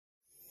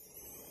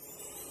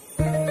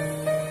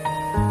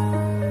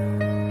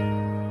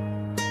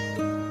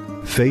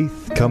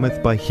Faith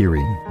cometh by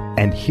hearing,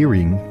 and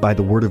hearing by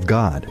the Word of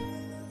God.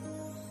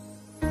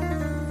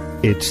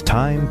 It's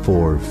time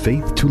for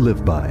Faith to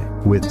Live By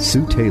with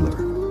Sue Taylor.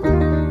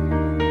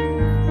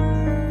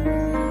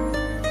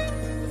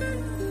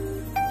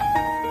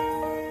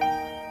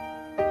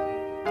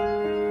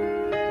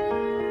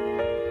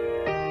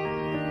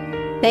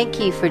 Thank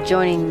you for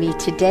joining me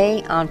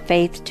today on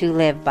Faith to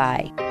Live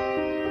By.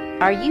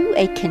 Are you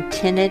a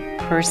contented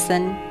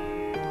person?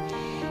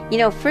 You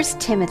know, 1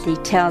 Timothy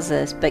tells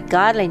us, "But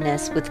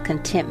godliness with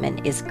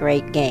contentment is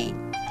great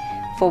gain.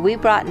 For we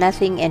brought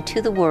nothing into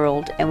the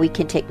world, and we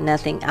can take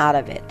nothing out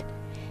of it.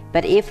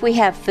 But if we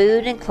have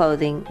food and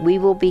clothing, we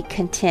will be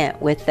content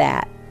with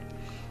that."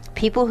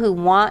 People who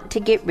want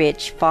to get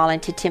rich fall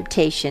into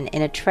temptation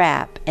in a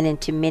trap and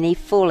into many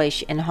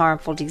foolish and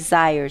harmful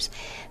desires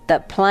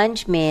that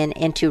plunge men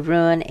into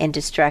ruin and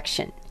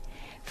destruction.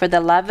 For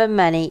the love of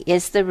money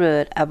is the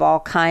root of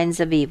all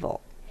kinds of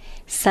evil.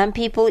 Some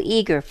people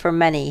eager for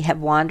money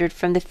have wandered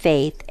from the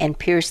faith and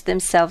pierced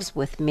themselves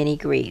with many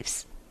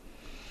griefs.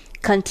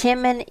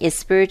 Contentment is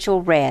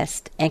spiritual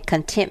rest, and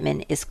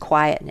contentment is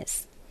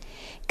quietness.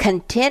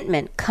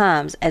 Contentment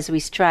comes as we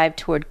strive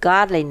toward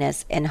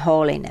godliness and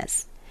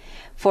holiness.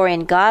 For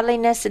in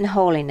godliness and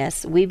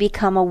holiness we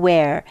become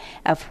aware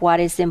of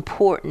what is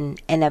important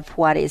and of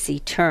what is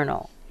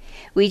eternal.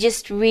 We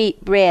just read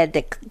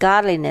that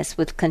godliness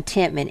with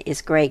contentment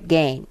is great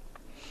gain.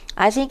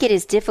 I think it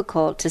is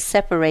difficult to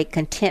separate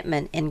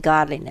contentment and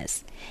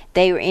godliness.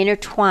 They are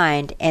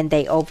intertwined and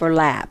they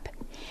overlap.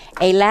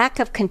 A lack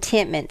of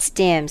contentment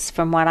stems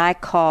from what I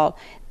call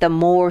the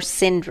more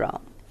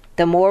syndrome.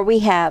 The more we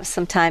have,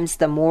 sometimes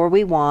the more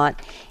we want,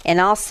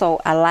 and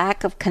also a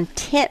lack of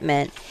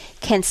contentment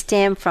can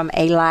stem from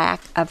a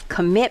lack of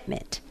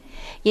commitment.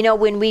 You know,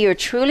 when we are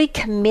truly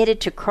committed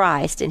to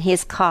Christ and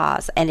His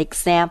cause and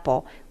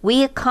example,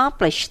 we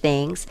accomplish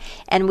things,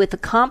 and with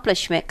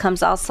accomplishment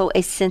comes also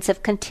a sense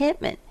of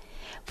contentment,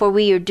 for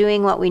we are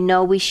doing what we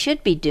know we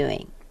should be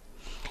doing.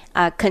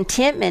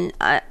 Contentment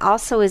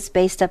also is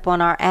based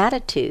upon our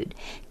attitude,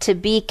 to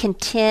be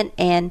content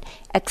and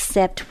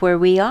accept where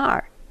we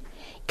are.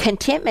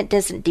 Contentment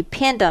doesn't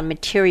depend on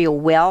material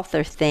wealth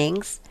or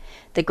things.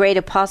 The great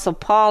Apostle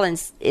Paul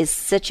is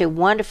such a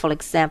wonderful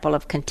example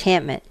of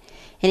contentment,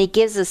 and he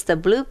gives us the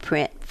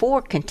blueprint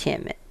for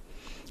contentment.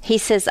 He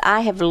says,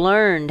 "I have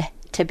learned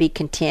to be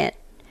content,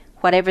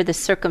 whatever the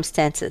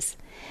circumstances."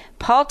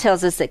 Paul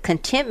tells us that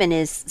contentment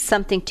is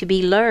something to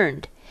be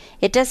learned.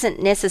 It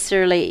doesn't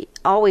necessarily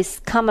always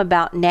come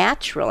about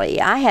naturally.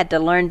 I had to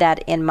learn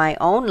that in my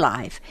own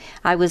life.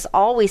 I was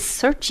always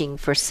searching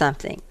for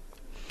something.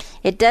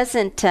 It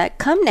doesn't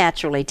come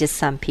naturally to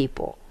some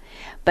people.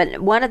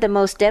 But one of the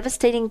most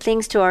devastating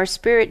things to our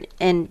spirit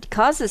and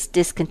causes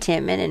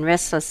discontentment and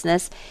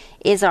restlessness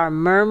is our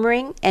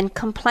murmuring and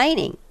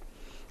complaining.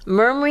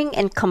 Murmuring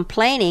and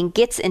complaining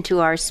gets into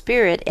our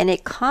spirit and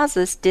it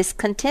causes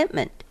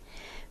discontentment.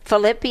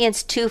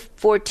 Philippians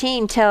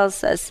 2:14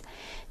 tells us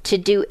to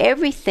do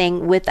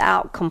everything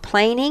without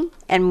complaining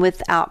and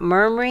without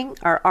murmuring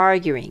or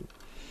arguing.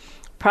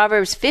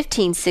 Proverbs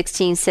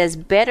 15:16 says,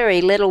 "Better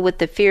a little with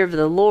the fear of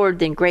the Lord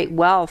than great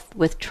wealth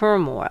with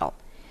turmoil."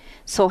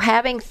 So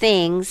having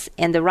things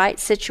in the right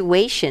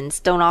situations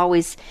don't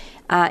always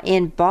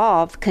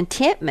involve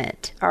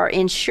contentment or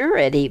ensure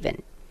it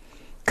even.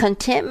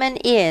 Contentment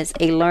is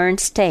a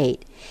learned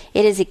state.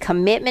 It is a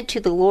commitment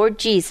to the Lord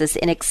Jesus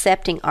in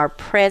accepting our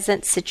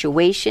present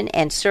situation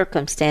and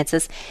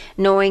circumstances,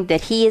 knowing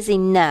that He is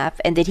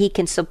enough and that He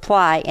can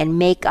supply and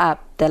make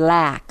up the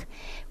lack.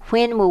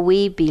 When will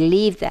we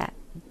believe that?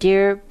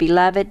 Dear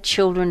beloved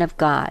children of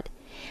God,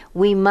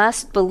 we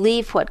must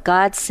believe what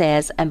God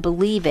says and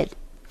believe it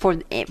for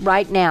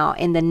right now,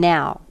 in the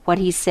now. What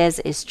He says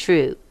is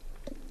true.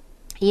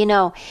 You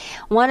know,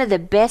 one of the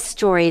best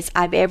stories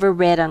I've ever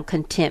read on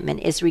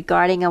contentment is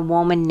regarding a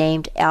woman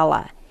named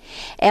Ella.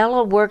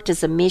 Ella worked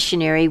as a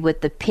missionary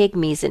with the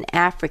Pygmies in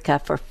Africa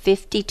for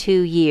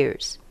 52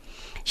 years.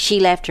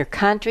 She left her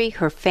country,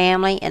 her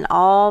family, and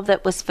all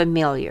that was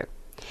familiar.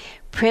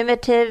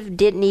 Primitive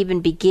didn't even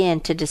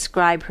begin to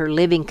describe her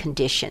living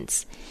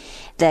conditions.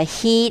 The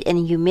heat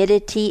and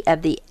humidity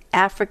of the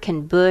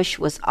African bush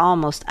was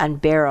almost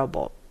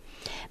unbearable.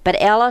 But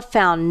Ella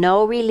found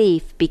no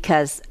relief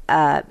because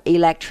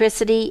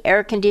electricity,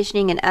 air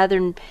conditioning, and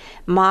other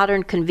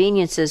modern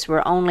conveniences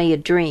were only a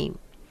dream.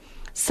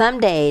 Some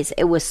days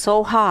it was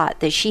so hot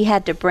that she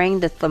had to bring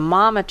the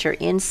thermometer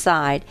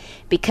inside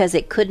because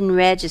it couldn't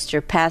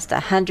register past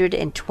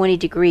 120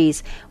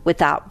 degrees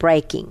without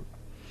breaking.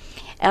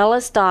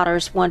 Ella's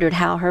daughters wondered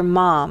how her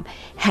mom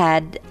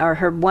had, or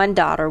her one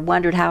daughter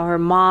wondered how her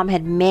mom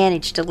had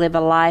managed to live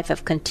a life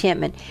of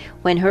contentment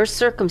when her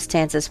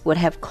circumstances would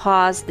have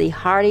caused the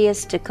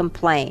hardiest to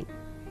complain.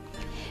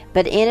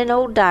 But in an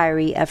old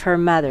diary of her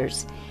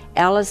mother's,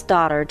 Ella's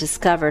daughter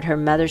discovered her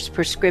mother's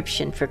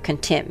prescription for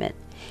contentment,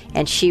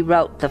 and she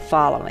wrote the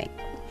following: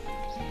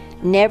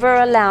 "Never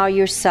allow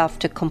yourself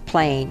to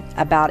complain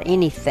about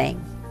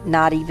anything,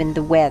 not even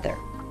the weather."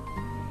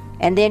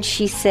 And then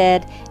she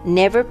said,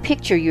 never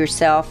picture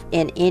yourself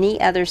in any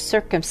other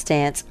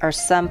circumstance or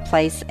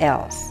someplace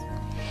else.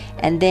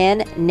 And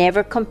then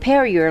never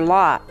compare your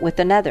lot with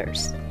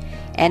another's.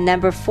 And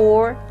number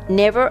 4,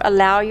 never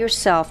allow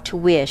yourself to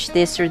wish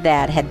this or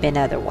that had been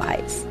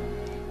otherwise.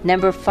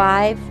 Number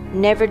 5,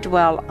 never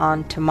dwell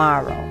on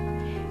tomorrow.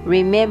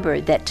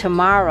 Remember that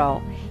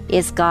tomorrow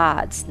is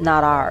God's,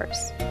 not ours.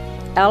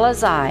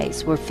 Ella's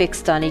eyes were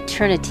fixed on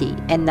eternity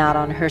and not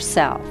on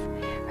herself.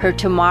 Her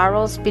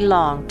tomorrows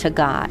belonged to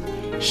God.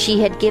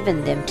 She had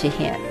given them to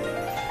Him.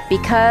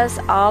 Because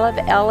all of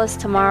Ella's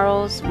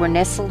tomorrows were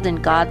nestled in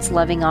God's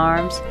loving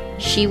arms,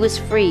 she was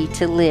free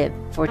to live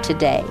for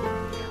today.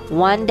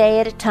 One day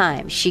at a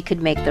time, she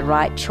could make the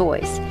right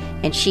choice,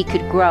 and she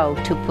could grow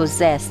to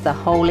possess the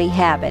holy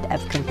habit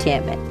of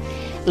contentment.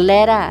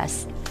 Let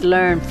us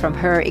learn from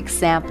her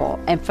example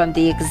and from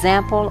the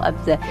example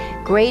of the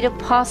great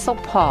Apostle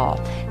Paul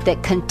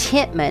that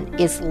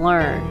contentment is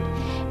learned.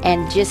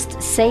 And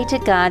just say to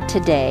God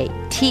today,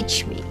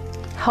 teach me,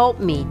 help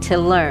me to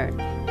learn,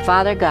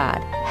 Father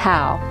God,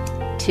 how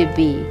to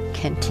be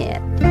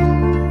content.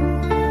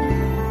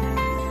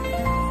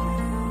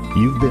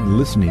 You've been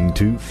listening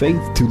to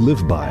Faith to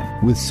Live By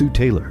with Sue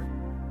Taylor.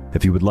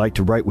 If you would like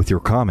to write with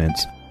your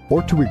comments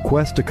or to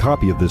request a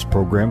copy of this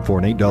program for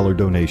an $8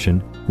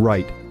 donation,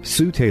 write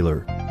Sue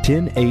Taylor,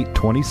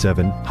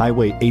 10827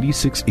 Highway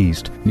 86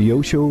 East,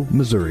 Neosho,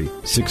 Missouri,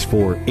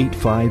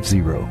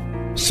 64850.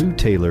 Sue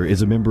Taylor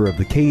is a member of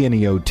the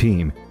KNEO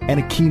team and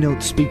a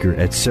keynote speaker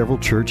at several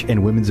church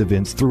and women's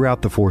events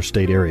throughout the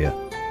 4-state area.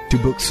 To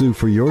book Sue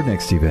for your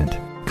next event,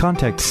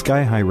 contact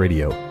Sky High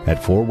Radio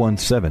at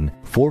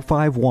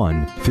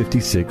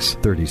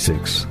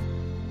 417-451-5636.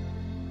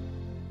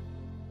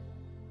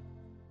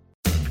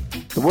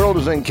 The world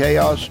is in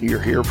chaos. You're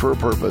here for a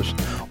purpose.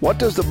 What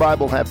does the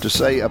Bible have to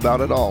say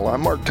about it all?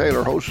 I'm Mark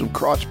Taylor, host of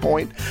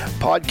Crosspoint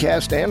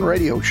podcast and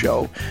radio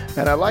show,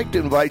 and I'd like to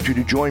invite you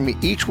to join me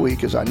each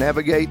week as I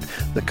navigate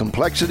the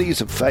complexities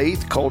of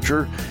faith,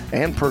 culture,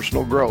 and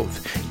personal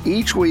growth.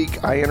 Each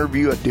week, I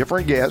interview a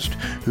different guest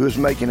who is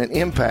making an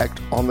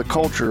impact on the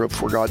culture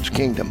for God's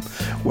kingdom.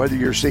 Whether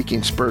you're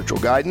seeking spiritual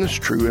guidance,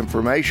 true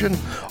information,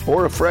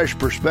 or a fresh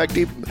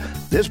perspective,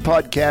 this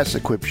podcast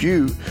equips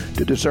you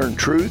to discern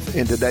truth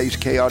in today's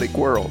chaotic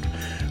world.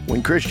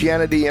 When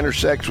Christianity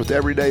intersects with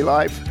everyday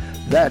life,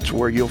 that's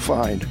where you'll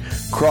find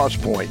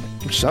Crosspoint,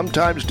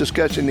 sometimes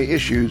discussing the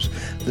issues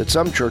that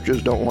some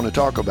churches don't want to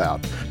talk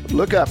about.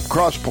 Look up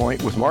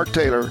Crosspoint with Mark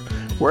Taylor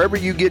wherever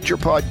you get your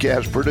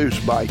podcast,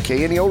 produced by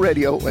KNEO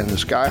Radio and the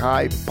Sky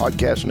High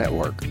Podcast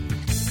Network.